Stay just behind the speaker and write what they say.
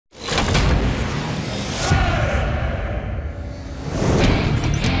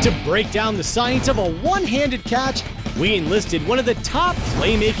To break down the science of a one-handed catch, we enlisted one of the top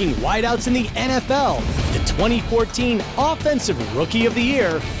playmaking wideouts in the NFL, the 2014 Offensive Rookie of the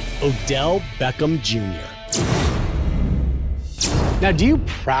Year, Odell Beckham Jr. Now, do you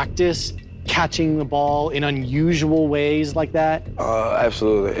practice catching the ball in unusual ways like that?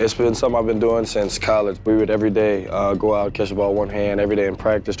 Absolutely. It's been something I've been doing since college. We would every day go out, catch the ball one hand, every day in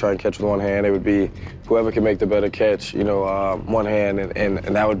practice, try and catch with one hand. It would be whoever can make the better catch, one hand, and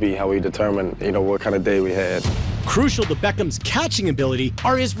that would be how we determine, what kind of day we had. Crucial to Beckham's catching ability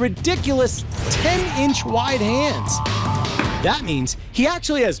are his ridiculous 10-inch wide hands. That means he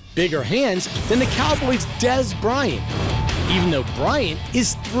actually has bigger hands than the Cowboys' Dez Bryant, even though Bryant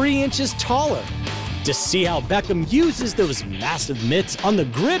is 3 inches taller. To see how Beckham uses those massive mitts on the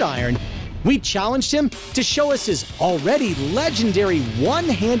gridiron, we challenged him to show us his already legendary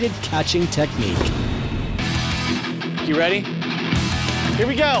one-handed catching technique. You ready? Here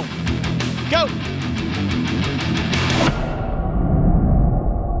we go. Go!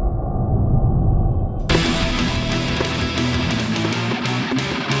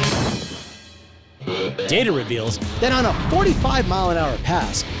 Data reveals that on a 45-mile-an-hour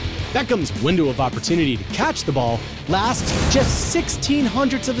pass, Beckham's window of opportunity to catch the ball lasts just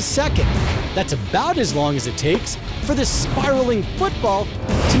 0.16 of a second. That's about as long as it takes for the spiraling football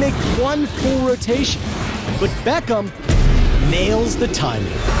to make one full rotation. But Beckham nails the timing.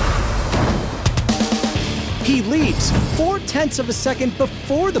 He leaps 0.4 of a second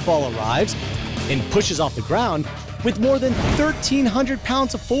before the ball arrives and pushes off the ground with more than 1,300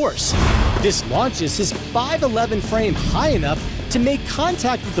 pounds of force. This launches his 5'11" frame high enough to make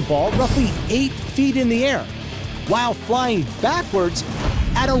contact with the ball roughly 8 feet in the air, while flying backwards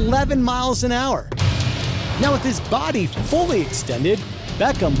at 11 miles an hour. Now, with his body fully extended,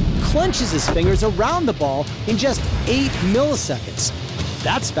 Beckham clenches his fingers around the ball in just 8 milliseconds.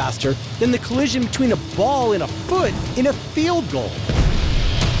 That's faster than the collision between a ball and a foot in a field goal.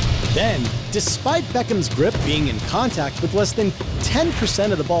 Then, despite Beckham's grip being in contact with less than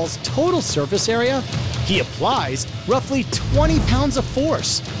 10% of the ball's total surface area, he applies roughly 20 pounds of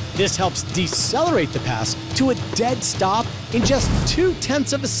force. This helps decelerate the pass to a dead stop in just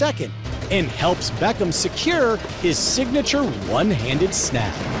 0.2 of a second and helps Beckham secure his signature one-handed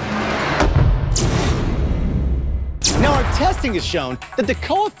snap. Now, our testing has shown that the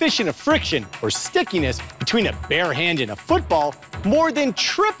coefficient of friction, or stickiness, between a bare hand and a football more than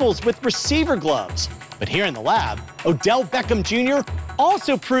triples with receiver gloves. But here in the lab, Odell Beckham Jr.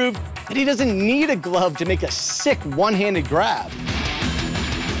 also proved that he doesn't need a glove to make a sick one-handed grab.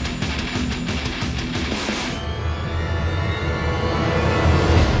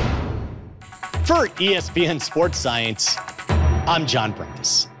 For ESPN Sports Science, I'm John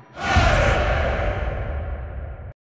Brenkus.